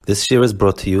This year is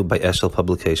brought to you by Eshel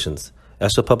Publications.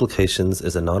 Eshel Publications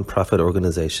is a non-profit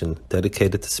organization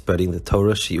dedicated to spreading the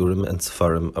Torah, Shiurim, and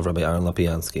Sefarim of Rabbi Aaron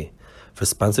Lopiansky. For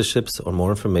sponsorships or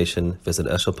more information, visit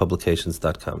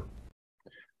eshelpublications.com.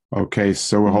 Okay,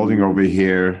 so we're holding over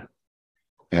here.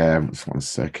 Just 1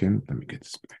 second. Let me get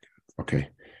this back. Okay.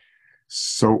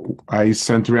 So I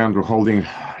sent around, we're holding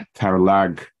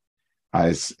Tarlag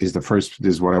is the first,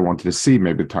 this is what I wanted to see,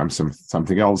 maybe time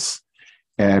something else.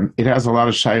 It has a lot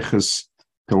of shaykhs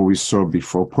that we saw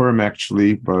before Purim,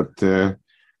 actually, but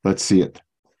let's see it.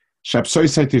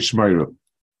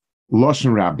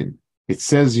 Loshen Rabbin. It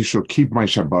says you should keep my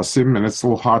Shabbosim, and it's a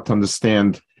little hard to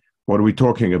understand what are we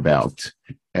talking about.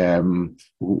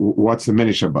 What's the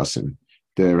many Shabbosim?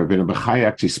 The Rabbeinu Bechai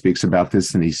actually speaks about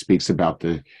this, and he speaks about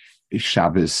the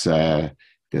Shabbos.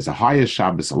 There's a higher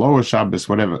Shabbos, a lower Shabbos,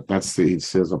 whatever. He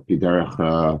says up Piderech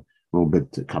a little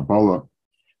bit Kabbalah.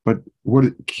 But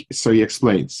so he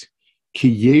explains, Ki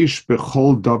yesh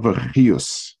bechol davar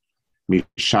chiyus mi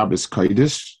Shabbos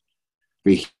kodesh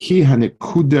v'hi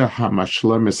hanekuda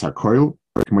hamashlemes hakoil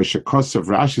k'mo shekosav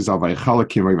Rashi zal vaychala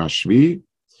k'may mashvi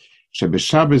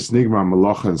shebeshabbos nigmar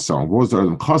malacha and so on. What was the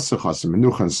chasa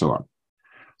menucha and so on.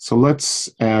 So let's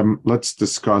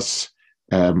discuss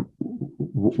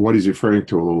what he's referring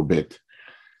to a little bit.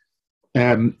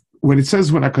 When it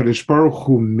says when HaKadosh Baruch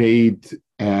Hu made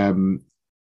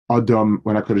Adam,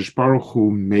 when HaKadosh Baruch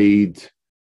Hu made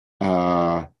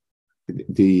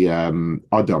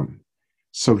Adam,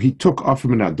 so he took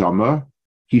Afim and Adama,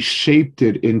 he shaped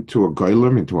it into a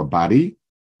goylem, into a body,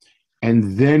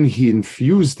 and then he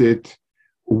infused it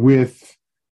with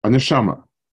a neshama.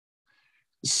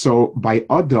 So by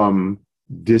Adam,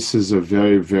 this is a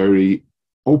very, very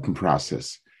open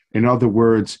process. In other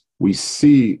words, we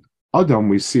see Adam,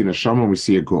 we see neshama, we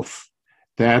see a guf.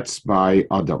 That's by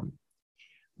Adam.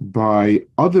 By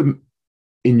other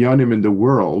inyanim in the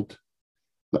world,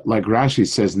 like Rashi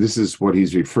says, and this is what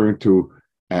he's referring to,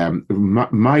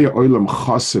 Maya olam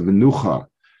chasa menucha,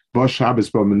 ba Shabbos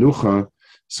ba menucha.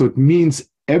 So it means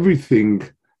everything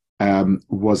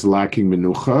was lacking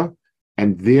menucha,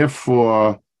 and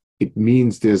therefore it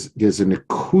means there's a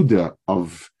nekuda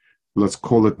of, let's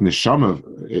call it neshama,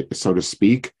 so to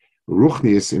speak,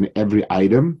 ruchnius in every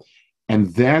item,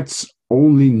 and that's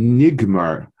only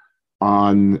nigmar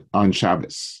on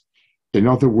Shabbos. In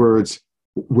other words,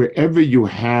 wherever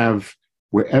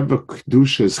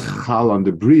Kedusha is chal on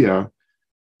the Bria,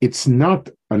 it's not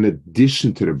an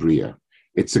addition to the Bria,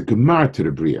 it's a gemar to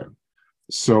the Bria.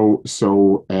 So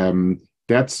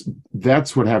that's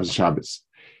what happens in Shabbos.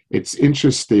 It's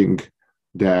interesting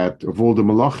that of all the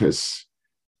malachas,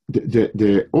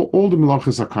 all the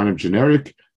malachas are kind of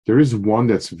generic. There is one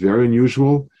that's very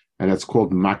unusual, and that's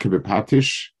called makeh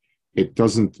b'patish. It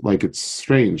doesn't, like, it's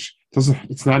strange.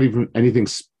 It's not even anything.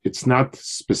 It's not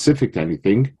specific to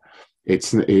anything.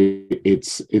 It's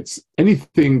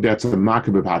anything that's a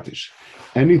makeh b'patish,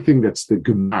 anything that's the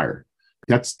gemar.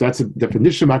 That's a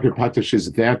definition of makeh b'patish,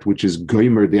 is that which is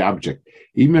goymer the object,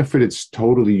 even if it's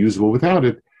totally usable without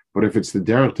it. But if it's the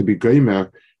derech to be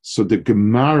goymer, so the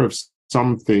gemar of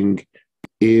something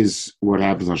is what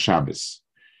happens on Shabbos.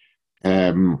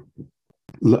 Let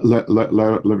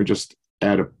me just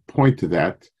add a point to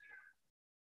that.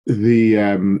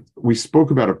 We spoke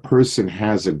about a person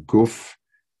has a guf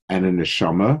and a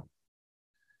neshama.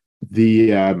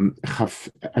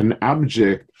 An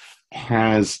object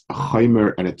has a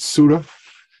chaimer and a tzura,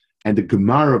 and the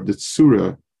gemara of the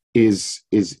tzura is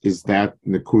that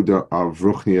nekuda of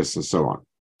ruchnius and so on.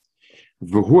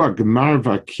 V'hu gemar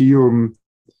v'akiyum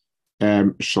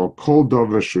shal kol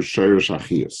dover shushayish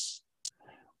achiyus.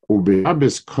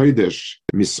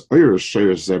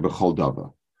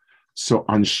 So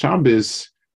on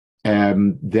Shabbos,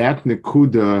 that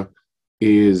nekuda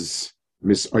is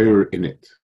misoyer in it.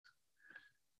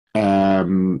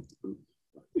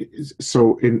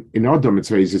 So in Adam, it's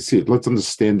very easy to see it. Let's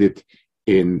understand it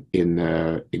in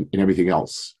everything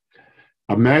else.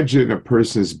 Imagine a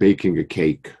person is baking a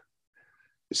cake.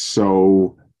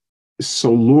 So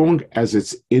long as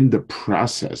it's in the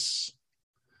process,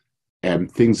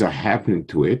 and things are happening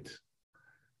to it,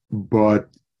 but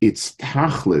its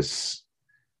tachlis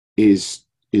is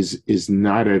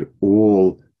not at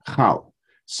all chal.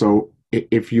 So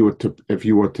if you were to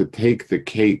take the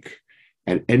cake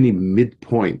at any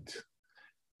midpoint,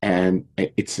 and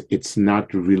it's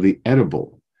not really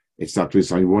edible, it's not really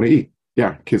something you want to eat.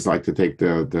 Yeah, kids like to take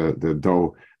the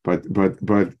dough, but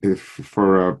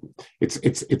it's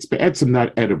be'etzim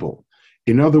not edible.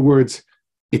 In other words,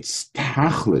 its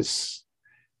tachlis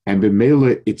and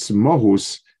b'meila its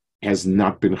mohus has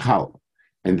not been chal.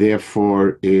 and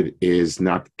therefore it is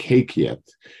not cake yet.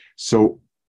 So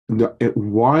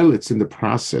while it's in the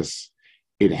process,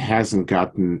 it hasn't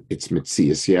gotten its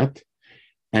mitzias yet,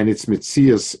 and its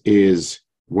mitzias is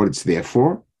what it's there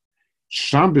for.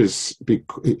 Shabbos,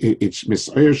 it's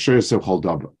misayir sheres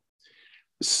holdava.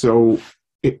 So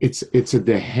it's a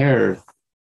deher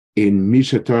in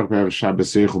Misha Torah Be'erev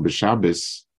Shabbos Zeichel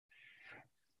B'Shabbos.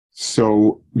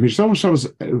 So Misha Shabbos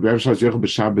Be'erev Shabbos Zeichel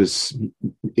B'Shabbos,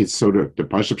 it's so the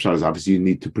Pashup Shabbos, obviously you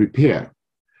need to prepare,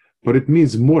 but it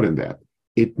means more than that.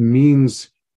 It means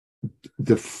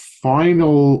the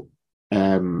final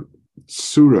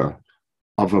surah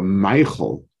of a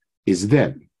Meichel is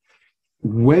then.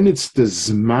 When it's the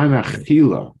Zman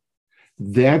Achila,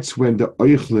 that's when the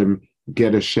Oichlim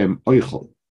get a Shem Oichel.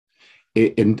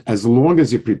 And as long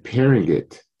as you're preparing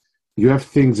it, you have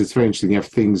things, it's very interesting, you have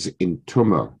things in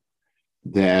Tumah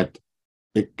that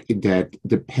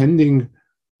depending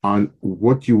on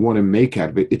what you want to make out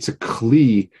of it, it's a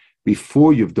kli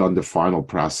before you've done the final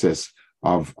process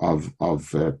of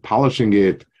polishing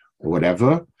it or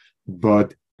whatever.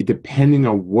 But depending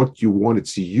on what you want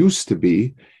its use to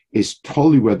be, is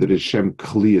totally whether the Shem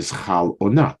kli is chal or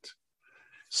not.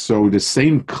 So the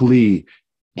same kli,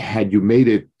 had you made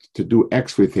it to do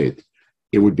X with it,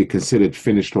 it would be considered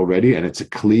finished already, and it's a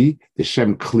kli. The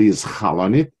Shem kli is chal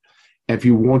on it. If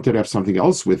you wanted to have something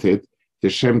else with it, the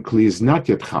Shem kli is not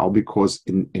yet chal, because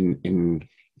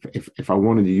if I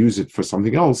wanted to use it for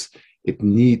something else, it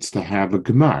needs to have a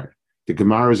gemar. The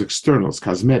gemar is external, it's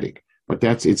cosmetic, but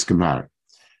that's its gemar.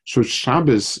 So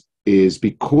Shabbos is,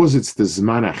 because it's the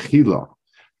Zman Achila,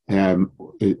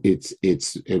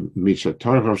 it's Misha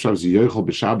Torah Shabbos Yochel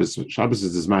B'Shabbos. Shabbos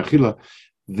is the Zman Achila.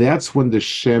 That's when the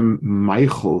Shem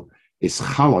Meichel is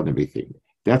chal on everything.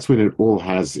 That's when it all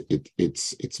has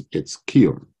its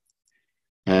kiyum.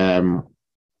 V'lachei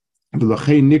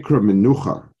nikra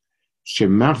menucha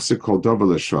shemachzik kol davar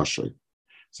l'shashay.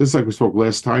 So it's like we spoke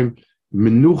last time.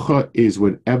 Menucha is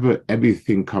whenever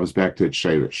everything comes back to its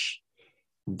shirish.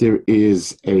 There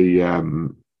is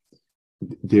Chazal,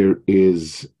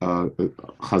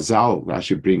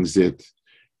 Rashi brings it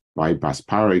by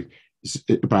Baspari,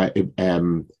 by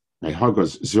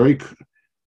Hagos, Zoik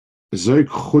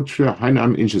Chutra,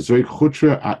 Hainam Inch, Zoik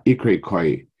Chutra a Ikre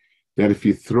Koi, that if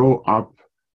you throw up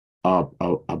a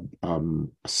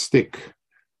stick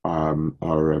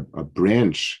or a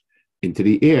branch into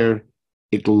the air,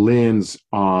 it lands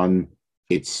on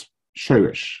its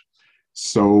shirish.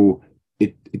 So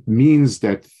it means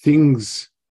that things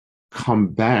come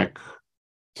back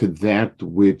to that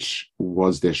which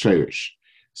was their shirish.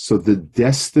 So the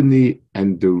destiny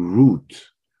and the root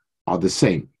are the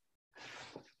same.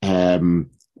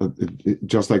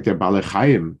 Just like the Balei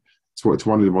Chaim, it's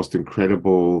one of the most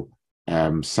incredible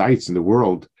sights in the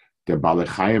world. The Balei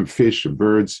Chaim, fish and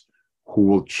birds, who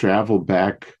will travel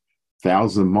back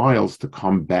 1,000 miles to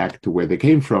come back to where they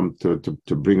came from to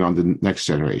bring on the next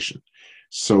generation.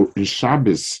 So in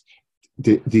Shabbos,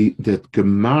 the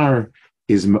Gemar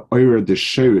is ma'ora the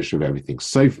shirish of everything.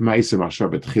 Seif ma'aseh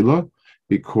machshav tchila,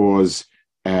 because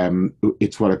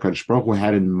it's what HaKadosh Baruch Hu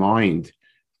had in mind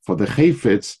for the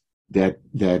chayfetz that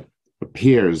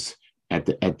appears at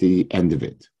the end of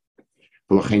it.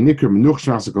 So the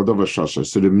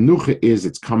menucha is,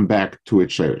 it's come back to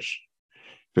its shirish.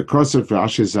 Because of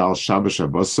Rashi Zal Shabbos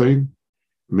Shabbosay,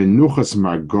 menuchas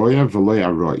margoya v'lo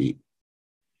yaroi.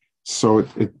 So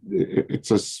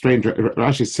it's a strange.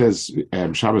 Rashi says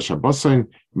Shabbos Shabbosay,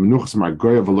 menuchas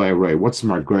margoya v'lo yaroi. What's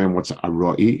margoya and what's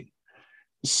aroi?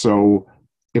 So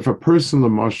if a person,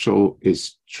 l'mashal,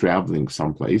 is traveling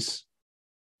someplace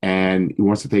and he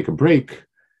wants to take a break,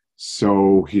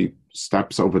 so he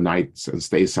stops overnight and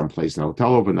stays someplace in a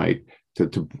hotel overnight to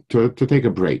take a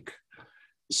break.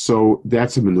 So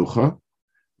that's a menucha,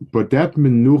 but that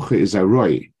menucha is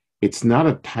aroi. It's not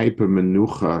a type of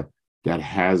menucha that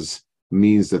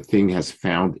means the thing has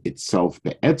found itself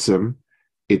be'etzem.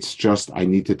 It's just, I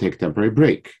need to take a temporary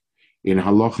break. In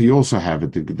halach, you also have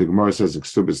it. The Gemara says,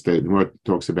 the Gemara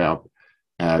talks about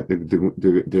the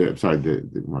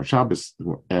Gemara Shabbos,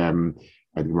 the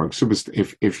Gemara Ksubis,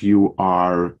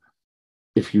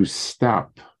 if you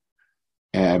stop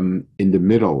in the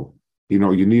middle, you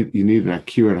need an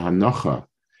akir and hanacha.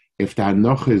 If the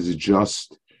hanacha is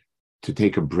just to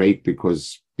take a break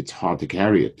because it's hard to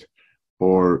carry it,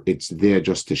 or it's there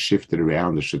just to shift it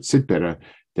around, it should sit better,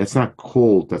 that's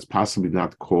possibly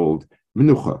not called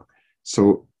menucha.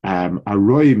 So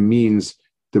aroi means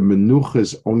the menucha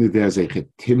is only there as a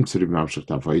chetim to the mamshech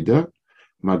avoda.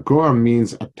 Magor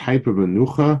means a type of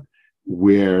menucha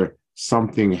where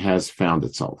something has found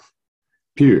itself.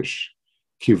 Pirush.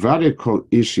 Kivare kol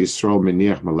ish Yisrael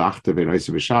meniach malachta v'noise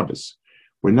v'Shabbos.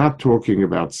 We're not talking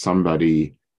about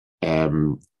somebody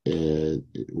who's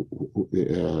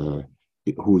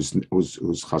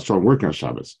chasron working on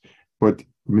Shabbos, but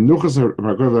menuchas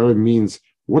haragov means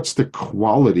what's the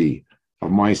quality of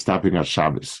my stopping at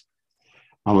Shabbos?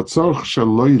 Alatzorch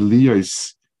shaloi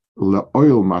liyos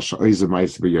leoil masha oize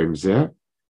ma'is b'yom zeh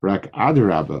rak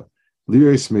adarabba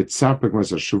liyos mitzapek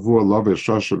mas hashavua lo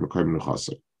v'shosha mekayim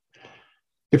nuchasa.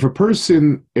 If a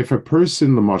person is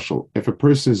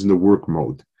in the work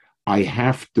mode, I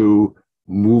have to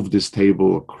move this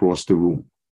table across the room.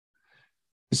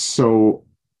 So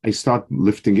I start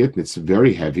lifting it, and it's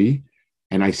very heavy,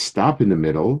 and I stop in the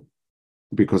middle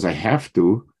because I have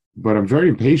to, but I'm very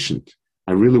impatient.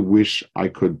 I really wish I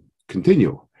could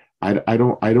continue. I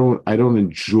don't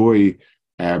enjoy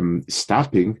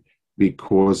stopping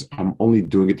because I'm only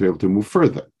doing it to be able to move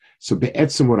further. So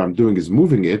be'etzim, what I'm doing is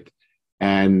moving it,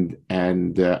 and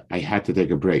I had to take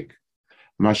a break.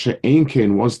 Masha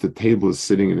Einkein, once the table is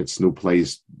sitting in its new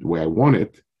place where I want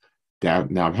it,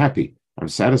 now I'm happy. I'm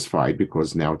satisfied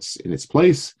because now it's in its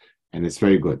place and it's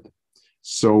very good.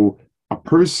 So a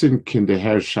person can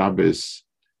deher Shabbos,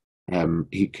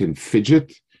 he can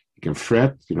fidget, he can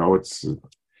fret.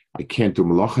 I can't do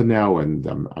malacha now, and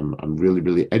I'm really,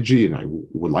 really edgy, and I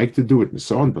would like to do it and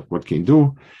so on. But what can you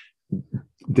do?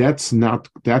 That's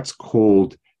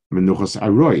called menuchas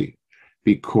aroi,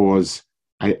 because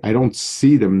I don't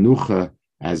see the menucha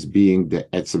as being the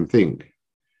etzem thing.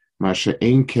 Masha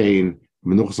ein kain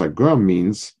menuchas aroi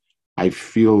means I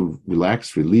feel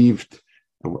relaxed, relieved,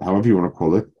 however you want to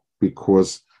call it,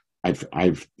 because I'm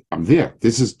there.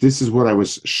 This is what I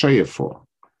was shayah for.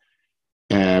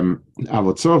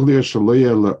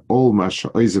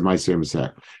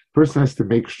 Person has to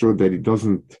make sure that he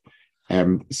doesn't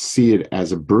see it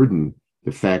as a burden,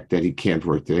 the fact that he can't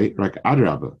work today. Like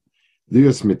Adrabah.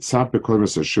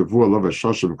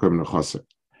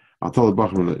 I'll tell the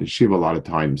Bachman in Shiva a lot of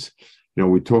times.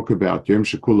 We talk about Yom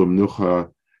Shekulam Nucha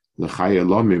L'Chaya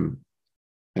Lomim.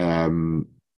 Yom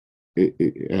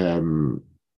Shekulam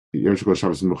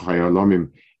Shabbos Nucha Lomim.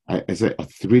 As a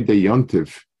 3-day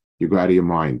yontif, you go out of your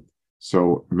mind.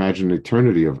 So imagine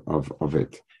eternity of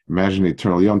it. Imagine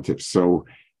eternal yontif. So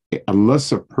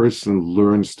unless a person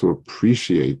learns to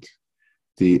appreciate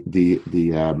the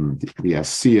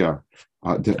asiya,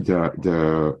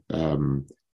 the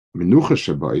menucha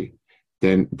shabai,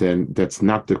 then that's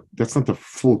not the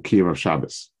full kiyum of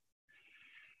Shabbos.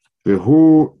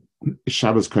 V'hu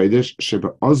Shabbos kodesh sheba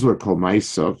ozva kol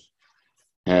ma'asav.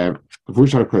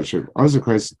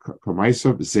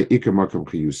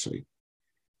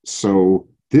 So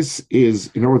this is,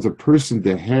 in other words, a person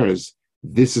that has,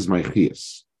 this is my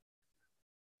chiyas.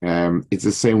 It's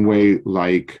the same way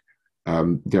like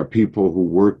there are people who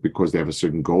work because they have a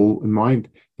certain goal in mind.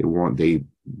 They want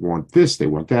this, they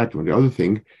want that, they want the other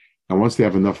thing. And once they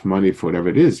have enough money for whatever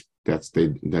it is,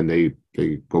 then they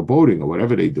go boating or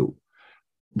whatever they do.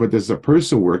 But there's a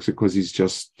person who works because he's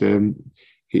just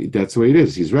that's the way it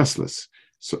is. He's restless,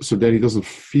 so that he doesn't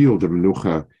feel the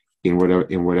menucha in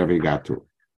whatever he got to.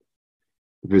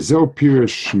 V'zeu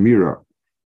pirish shmira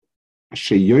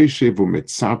sheyoshev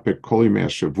u'metzapek kol yimei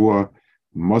hashavua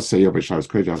mosei v'shavos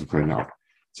kodesh now.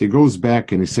 So he goes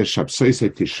back and he says Shabsoisei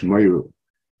tishmoiru,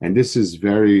 and this is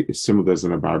very similar as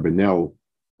an Abarbanel,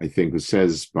 I think, who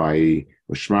says by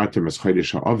Shmartem as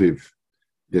Chodesh HaAviv.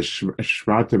 The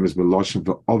Shmartem is Meloshem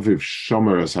v'Aviv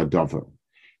Shomer as Hadava,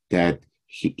 that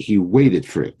he waited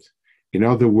for it. In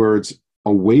other words,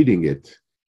 awaiting it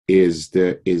is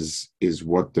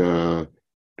what the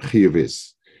chiyuv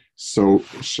is. So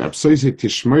Shabsoisei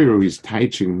tishmoiru, his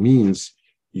teaching means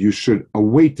you should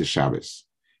await the Shabbos,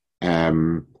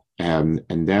 and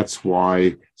that's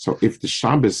why. So if the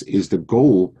Shabbos is the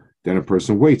goal, then a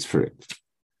person waits for it.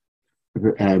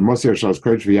 Then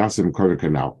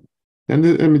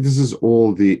this is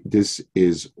all the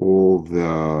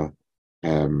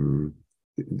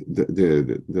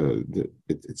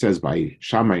it says by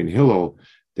Shammai and Hillel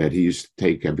that he used to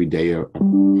take every day a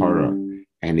parah,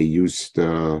 and he used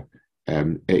to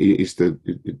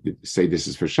say this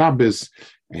is for Shabbos,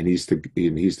 and he used to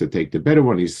take the better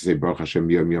one. He used to say Baruch Hashem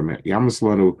Yom Yom Yamas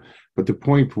Lanu. But the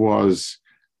point was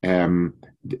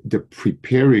the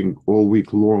preparing all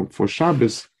week long for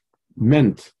Shabbos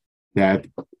meant that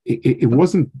it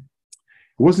wasn't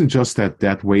just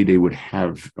that way they would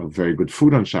have a very good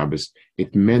food on Shabbos.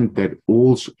 It meant that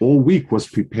all week was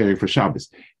preparing for Shabbos.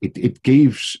 It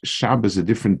gave Shabbos a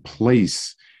different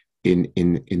place in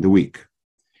the week.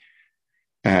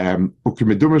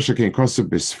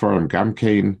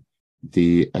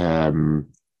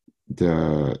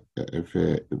 ve'ach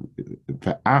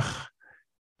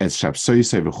es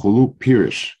shabsoyse v'chulu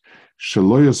pirish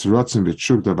shaloyos rotzen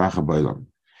v'tshuk davacha b'olam.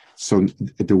 So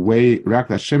the way Rak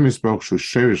Hashem Yisborach Shu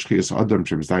Sherish Chiyas Adam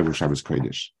Shem Zdai V'Shabbos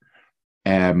Kodesh.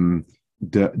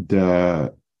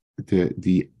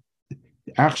 The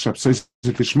Ach Shabbos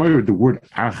Tishmoyer, the word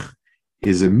Ach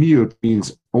is a miyut,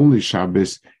 means only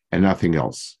Shabbos and nothing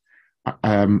else.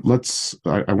 I want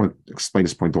to explain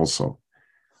this point also.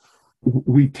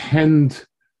 We tend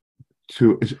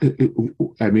to,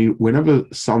 whenever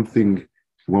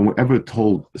we're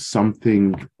told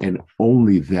something and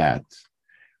only that,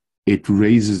 it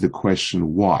raises the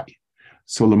question why.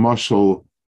 So, Lamashal,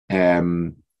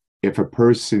 if a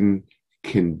person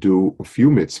can do a few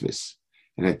mitzvahs,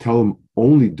 and I tell him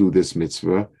only do this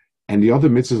mitzvah, and the other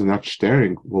mitzvahs are not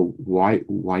staring, well, why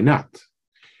not?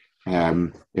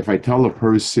 If I tell a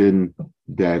person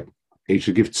that he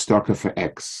should give tzedakah for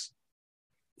X,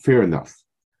 fair enough.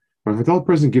 But if I tell a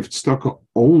person give tzedakah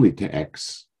only to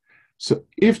X, so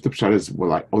if the pshat is,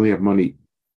 well, I only have money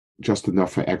just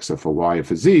enough for X or for Y or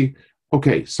for Z,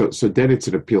 okay, so then it's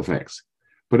an appeal for X.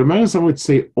 But a man would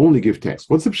say only give to X.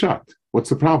 What's the pshat? What's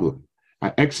the problem?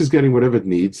 X is getting whatever it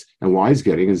needs, and Y is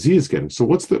getting, and Z is getting. So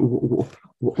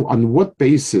on what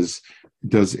basis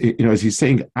does, as he's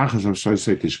saying,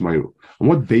 on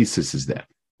what basis is that?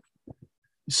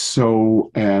 So,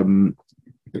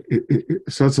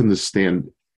 so let's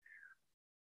understand.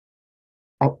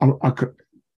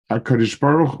 HaKadosh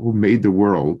Baruch Hu made the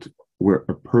world where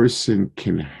a person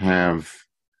can have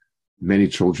many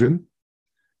children,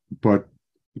 but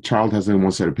the child has only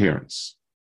one set of parents.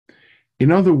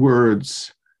 In other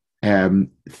words,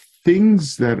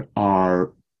 things that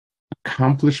are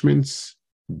accomplishments,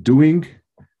 doing,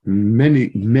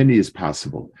 many is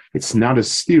possible. It's not a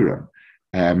stira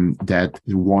that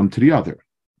one to the other.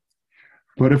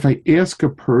 But if I ask a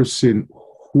person,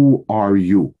 who are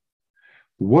you?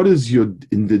 What is your,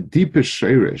 in the deepest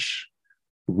shirish,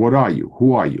 what are you?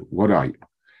 Who are you? What are you?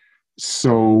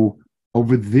 So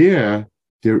over there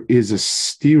is a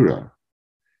stira,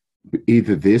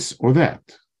 either this or that.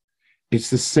 It's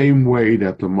the same way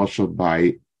that the mashal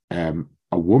by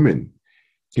a woman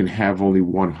can have only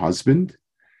one husband,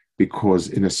 because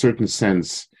in a certain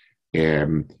sense,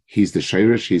 he's the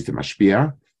shirish, he's the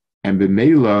mashpia, and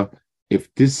b'meila,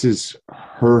 if this is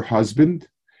her husband,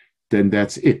 then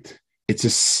that's it. It's a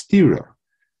stira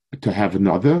to have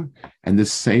another, and the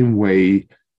same way,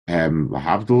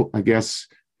 lahavdil, I guess,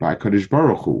 by Kadosh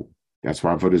Baruch Hu. That's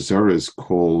why Avodah Zarah is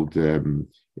called,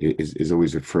 is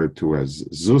always referred to as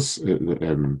Zus,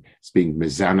 it's being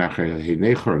Mezanach,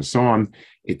 Heinecher, and so on.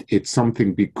 It's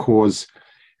something because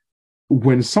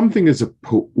when something is a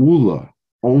Pa'ula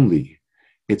only,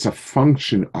 it's a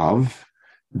function of,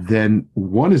 then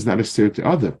one is not a stira to the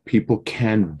other. People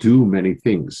can do many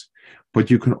things, but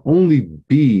you can only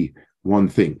be one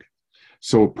thing.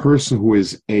 So a person who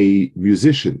is a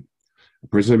musician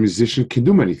can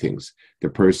do many things. The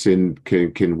person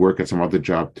can work at some other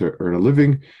job to earn a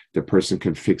living. The person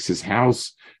can fix his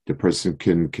house. The person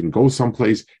can go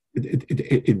someplace.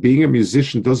 Being a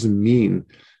musician doesn't mean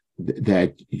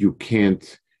that you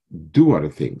can't do other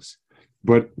things.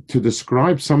 But to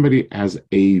describe somebody as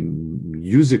a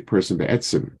music person,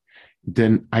 be'etzim,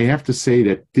 then I have to say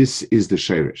that this is the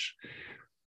shirish.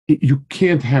 You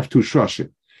can't have two shashim.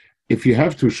 If you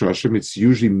have two shashim, it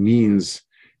usually means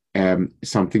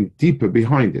something deeper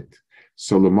behind it.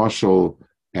 So, Lamashal,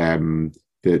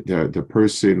 the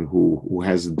person who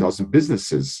has a dozen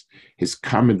businesses, his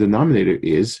common denominator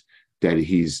is that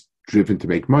he's driven to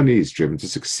make money, he's driven to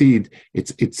succeed.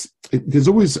 There's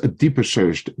always a deeper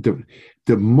shirish.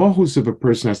 The mohus of a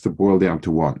person has to boil down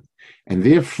to one, and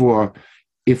therefore,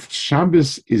 if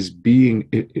Shabbos is being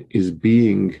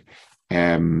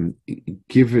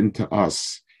given to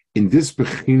us in this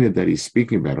bechina that he's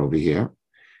speaking about over here,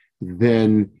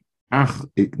 then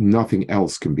nothing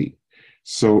else can be.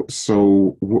 So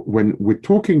when we're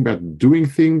talking about doing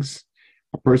things,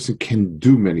 a person can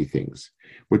do many things.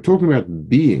 We're talking about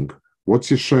being.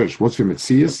 What's your shirish? What's your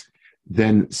metzias?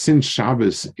 Then since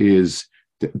Shabbos is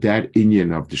that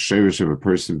inyan of the shirish of a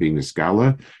person being a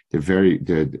scholar, the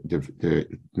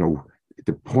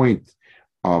point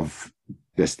of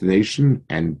destination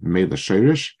and made the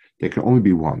shirish, there can only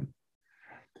be one.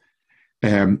 I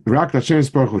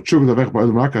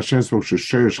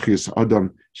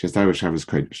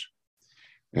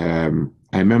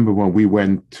remember when we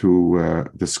went to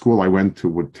the school I went to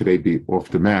would today be off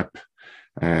the map.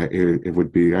 It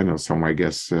would be, I know, somewhere, I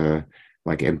guess,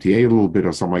 like MTA a little bit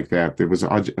or something like that. There was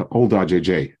an old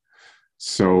RJJ.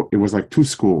 So it was like two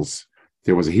schools.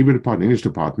 There was a Hebrew department, English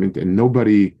department, and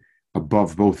nobody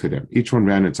above both of them. Each one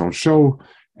ran its own show,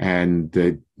 and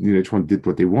each one did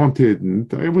what they wanted,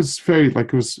 and it was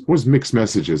it was mixed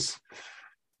messages.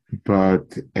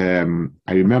 But I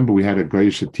remember we had a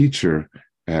Goyish teacher.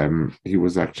 He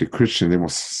was actually Christian. It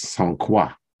was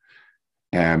Sankwa.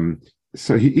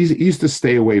 So he used to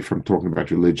stay away from talking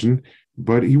about religion.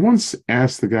 But he once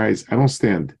asked the guys, "I don't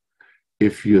understand.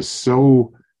 If you're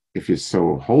so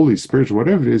holy, spiritual,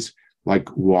 whatever it is, like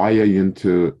why are you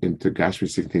into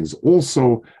gashmistic things?"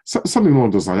 Also, something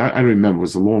along those lines. I don't remember. It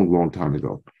was a long, long time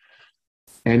ago.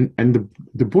 And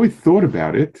the boy thought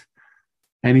about it.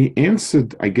 And he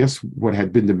answered, I guess, what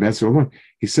had been the message all along.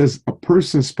 He says, a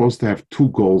person is supposed to have two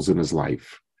goals in his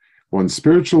life, one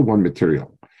spiritual, one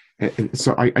material. And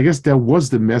so I guess that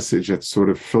was the message that sort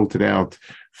of filtered out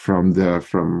from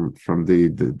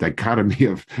the dichotomy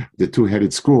of the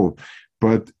two-headed school.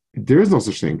 But there is no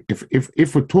such thing.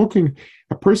 If we're talking,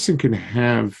 a person can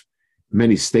have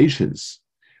many stations,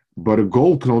 but a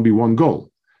goal can only be one goal.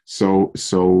 So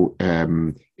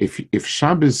if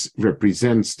Shabbos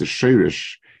represents the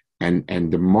Sheirish and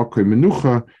the Makoy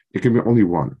Menucha, it can be only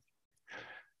one.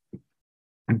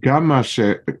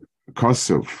 Gamash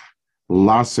Kosov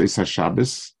Lasos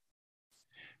HaShabbos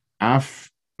Af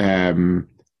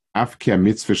Kia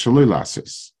Mitzvah Shaloi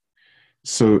Lasos.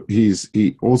 So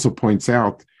he also points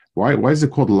out why is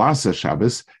it called Lasa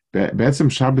Shabbos? Be'etzem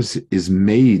Shabbos is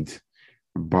made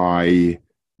by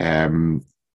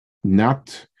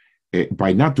not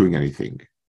doing anything.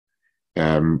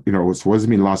 So what does it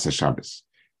mean, Lasa Shabbos?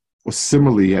 Or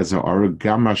similarly, as a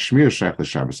Aragama Shmir Shech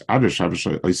Shabbos, Adar Shabbos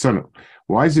Oisanu.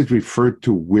 Why is it referred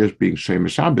to we're being Shem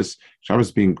Shabbos?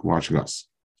 Shabbos being watching us.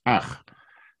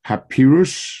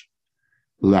 Hapirush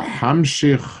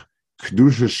lahamshich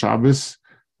kedusha Shabbos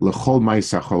lechol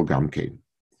ma'isachol gamkein.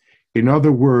 In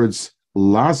other words,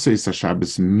 Lasa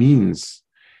Shabbos means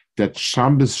that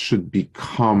Shabbos should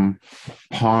become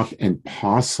part and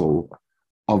parcel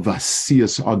of a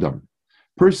siyas adam.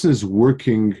 Person is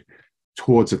working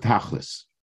towards a tachlis,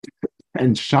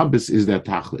 and Shabbos is that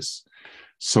tachlis.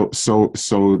 So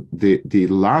the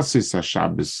Lasis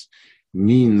Shabbos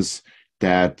means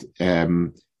that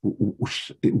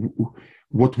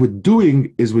what we're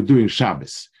doing is we're doing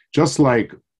Shabbos, just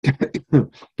like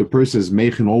the person is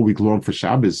making all week long for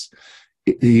Shabbos.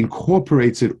 He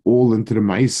incorporates it all into the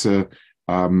Maisa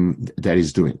that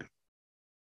he's doing.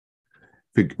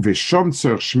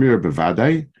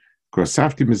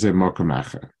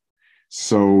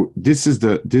 So this is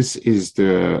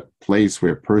the place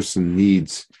where a person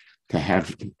needs to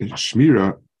have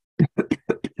shmira.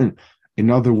 In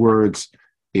other words,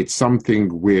 it's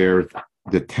something where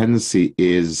the tendency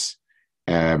is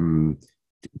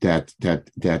that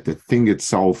the thing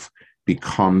itself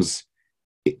becomes,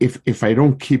 if I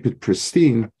don't keep it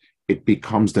pristine, it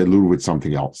becomes diluted with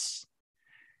something else.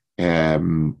 I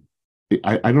don't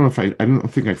think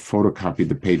I photocopied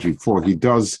the page before. He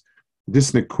does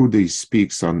this Nekuda he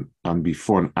speaks on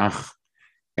before an Ach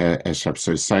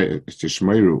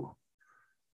Tishmeru.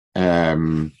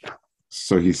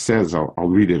 So he says, I'll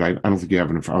read it. I don't think you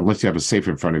have it unless you have a safe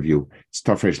in front of you. It's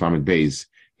Tafresh Lamed Beis.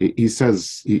 He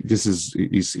says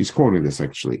he's quoting this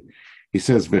actually. He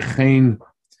says V'chein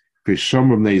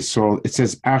v'shomrim ne'Yisrael. It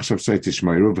says Ach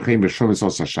Tishmeru V'chein v'shomrim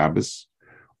Yisrael Shabbos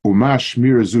Uma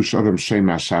Shmir Zush Adam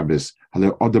Shema Shabbos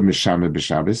Halei Adam Mishame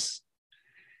B'Shabbos.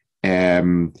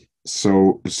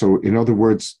 So in other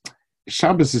words,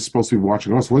 Shabbos is supposed to be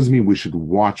watching us. What does it mean we should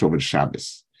watch over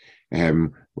Shabbos?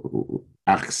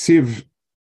 Achsiv,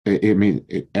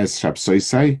 as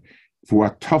Shabsoisai,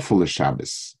 v'ua tofel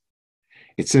Shabbos.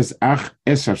 It says Ach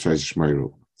es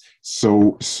Shmeru.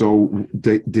 So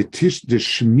the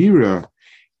Shmira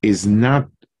is not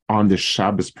on the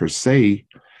Shabbos per se,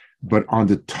 but on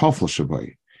the tofel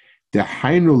Shabbai. The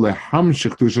Hainu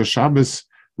lehamshich dusha Shabbos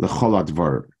lechol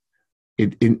advar.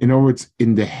 In other words,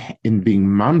 in being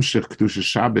mamshech kedusha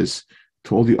Shabbos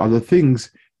to all the other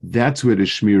things, that's where the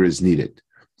shmir is needed.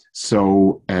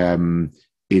 So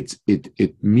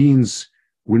it means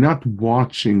we're not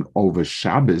watching over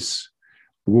Shabbos,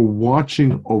 we're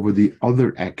watching over the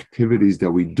other activities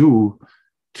that we do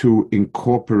to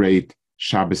incorporate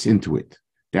Shabbos into it.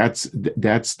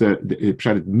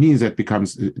 It means that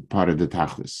becomes part of the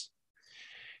tachlis.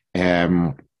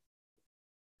 I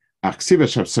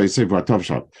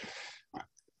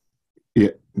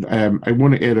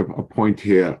want to add a point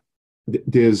here.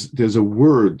 There's a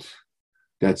word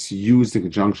that's used in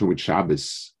conjunction with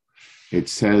Shabbos. It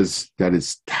says that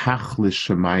it's tachlis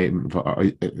shemayim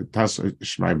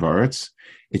v'aretz.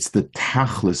 It's the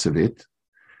tachlis of it,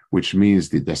 which means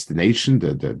the destination,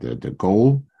 the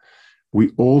goal. We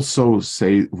also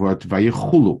say what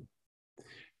vayichulu.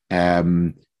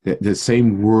 The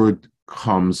same word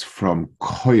comes from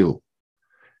koil.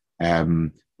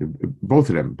 Both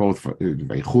of them, both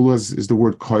Veichula is the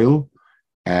word koil,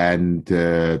 and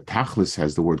Tachlis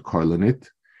has the word koil in it,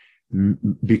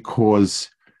 because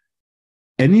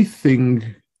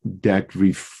anything that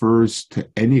refers to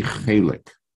any chelik.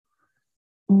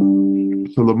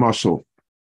 So, Lamashal,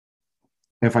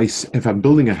 if I'm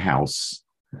building a house,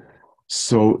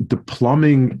 so the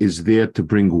plumbing is there to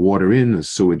bring water in, the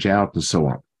sewage out, and so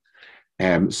on.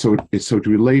 So it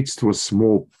relates to a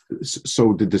small.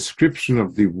 So the description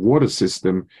of the water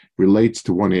system relates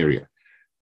to one area.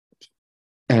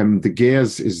 The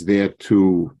gas is there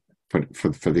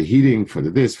for the heating, for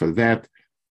the this, for that.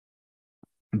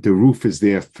 The roof is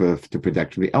there to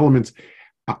protect from the elements.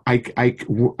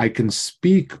 I can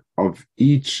speak of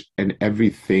each and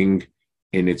everything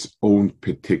in its own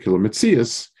particular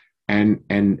metzias, and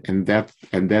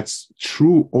that's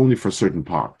true only for a certain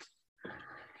part.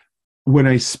 When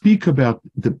I speak about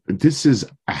this is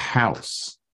a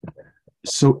house,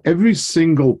 so every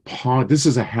single part, this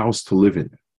is a house to live in.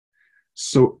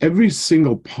 So every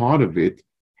single part of it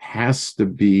has to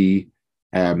be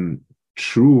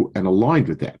true and aligned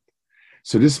with that.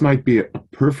 So this might be a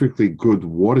perfectly good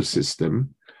water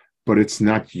system, but it's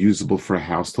not usable for a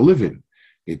house to live in.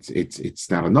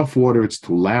 It's not enough water. It's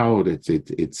too loud.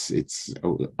 It's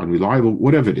unreliable.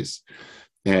 Whatever it is,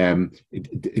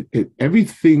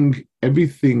 everything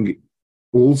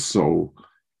also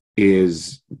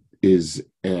is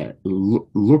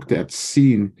looked at,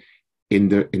 seen in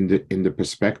the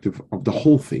perspective of the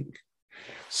whole thing.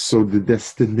 So the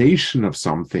destination of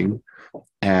something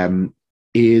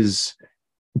is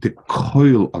the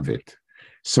coil of it.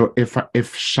 So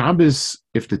if Shabbos,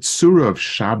 if the tzura of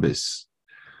Shabbos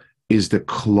is the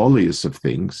klolius of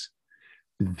things,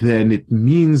 then it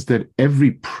means that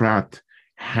every prat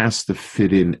has to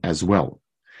fit in as well.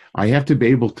 I have to be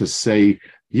able to say,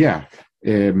 yeah,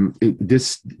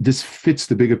 this fits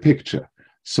the bigger picture.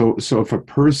 So if a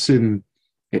person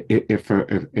is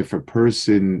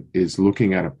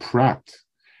looking at a prat,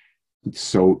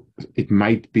 so it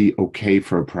might be okay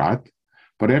for a prat,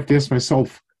 but I have to ask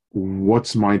myself,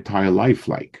 what's my entire life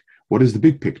like? What is the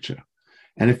big picture?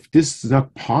 And if this is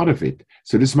not part of it,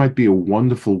 so this might be a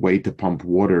wonderful way to pump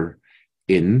water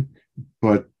in,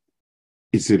 but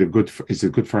is it good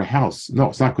for a house? No,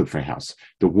 it's not good for a house.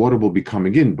 The water will be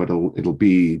coming in, but it'll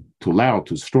be too loud,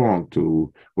 too strong,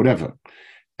 too whatever.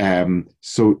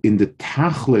 So in the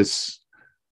tachlis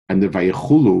and the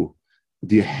vayechulu,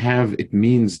 it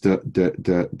means the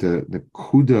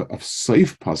kuda of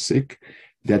seif pasik,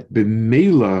 that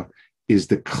b'meila is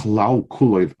the klal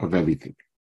kulov of everything.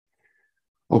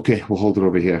 Okay, we'll hold it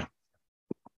over here.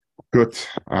 Good.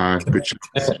 Good. Can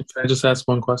I just ask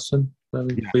one question,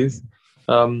 please?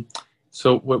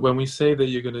 So when we say that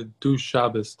you're going to do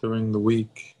Shabbos during the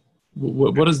week,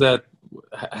 what is that?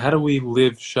 How do we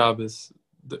live Shabbos?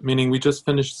 Meaning, we just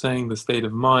finished saying the state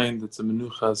of mind. It's a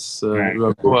menuchas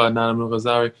rakua, not a menuchas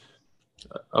ari.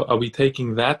 Are we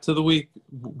taking that to the week?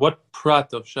 What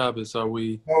prat of Shabbos are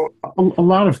we? A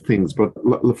lot of things, but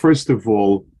first of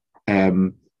all,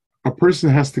 a person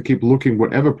has to keep looking,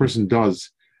 whatever person does,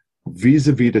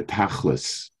 vis-a-vis the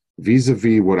tachlis,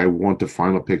 vis-a-vis what I want the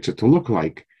final picture to look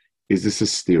like. Is this a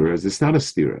stira? Is this not a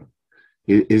stira?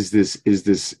 Is this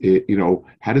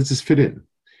how does this fit in?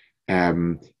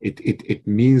 It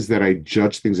means that I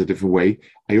judge things a different way.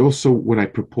 I also, when I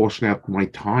proportion out my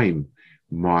time,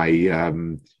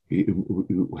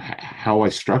 how I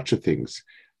structure things,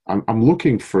 I'm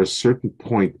looking for a certain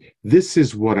point. This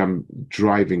is what I'm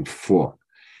driving for.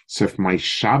 So if my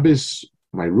Shabbos,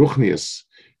 my Ruchnius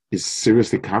is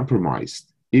seriously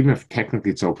compromised, even if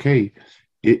technically it's okay,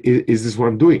 is this what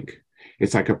I'm doing?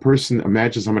 It's like a person,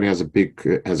 imagine somebody has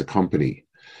a company,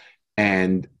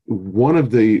 and one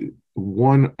of the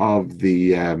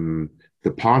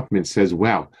departments says,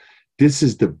 wow, this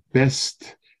is the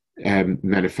best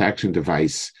manufacturing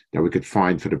device that we could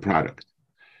find for the product.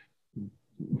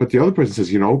 But the other person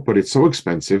says, but it's so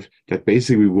expensive that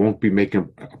basically we won't be making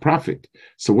a profit.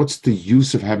 So what's the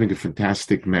use of having a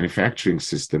fantastic manufacturing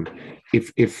system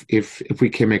if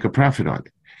we can't make a profit on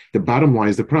it? The bottom line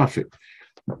is the profit.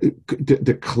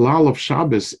 The klal of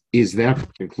Shabbos is that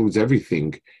includes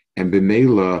everything, and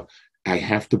b'meila I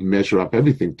have to measure up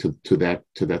everything to that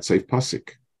safe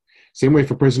pasuk. Same way if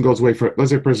a person goes away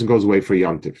let's say a person goes away for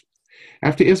Yontif. I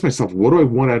have to ask myself, what do I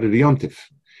want out of the Yontif?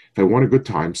 If I want a good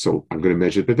time, so I'm going to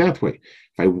measure it that way.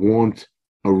 If I want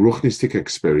a ruchnistic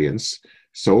experience,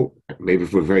 so maybe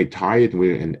if we're very tired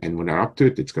and when we're up to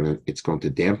it, it's going to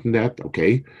dampen that,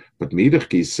 okay? But midach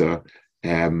gisa,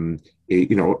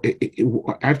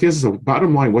 I have to answer the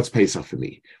bottom line. What's Pesach for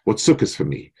me? What's Sukkot for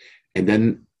me? And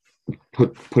then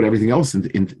put everything else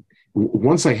in.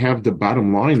 Once I have the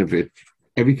bottom line of it,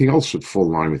 everything else should fall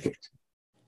in line with it.